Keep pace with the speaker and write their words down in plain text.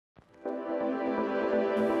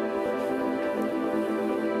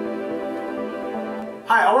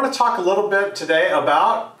Hi, I want to talk a little bit today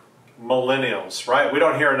about millennials, right? We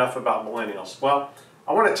don't hear enough about millennials. Well,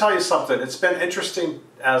 I want to tell you something. It's been interesting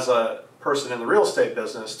as a person in the real estate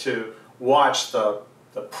business to watch the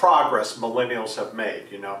progress millennials have made,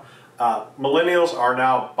 millennials are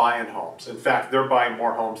now buying homes. In fact, they're buying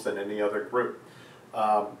more homes than any other group.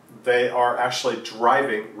 They are actually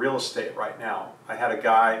driving real estate right now. I had a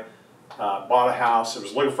guy bought a house, he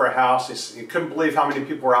was looking for a house, he couldn't believe how many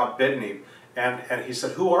people were outbidding him. And he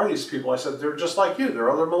said, "Who are these people?" I said, "They're just like you,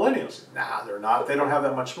 they're other millennials." "Nah, they're not, they don't have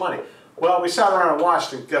that much money." Well, we sat around and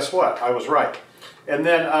watched, and guess what? I was right. And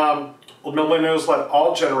then millennials led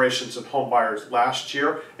all generations of home buyers last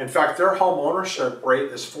year. In fact, their home ownership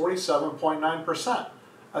rate is 47.9%.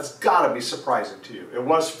 That's got to be surprising to you. It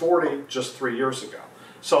was 40 just 3 years ago.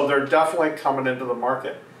 So they're definitely coming into the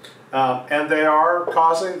market. And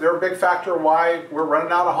they're a big factor why we're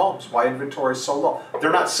running out of homes, why inventory is so low.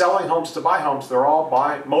 They're not selling homes to buy homes, they're all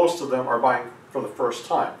buying, most of them are buying for the first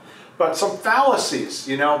time. But some fallacies,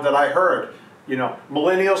 that I heard,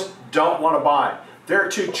 millennials don't want to buy. They're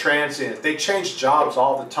too transient, they change jobs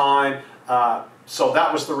all the time. So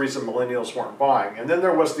that was the reason millennials weren't buying. And then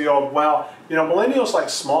there was the old, millennials like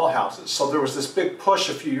small houses. So there was this big push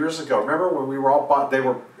a few years ago. Remember when we were all bought, they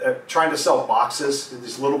were trying to sell boxes,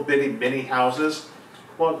 these little bitty mini houses?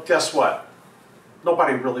 Well, guess what?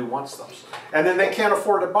 Nobody really wants those. And then they can't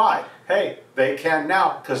afford to buy. Hey, they can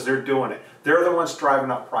now because they're doing it. They're the ones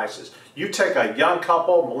driving up prices. You take a young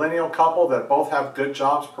couple, millennial couple that both have good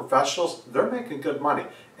jobs, professionals, they're making good money.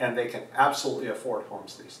 And they can absolutely afford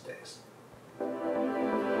homes these days.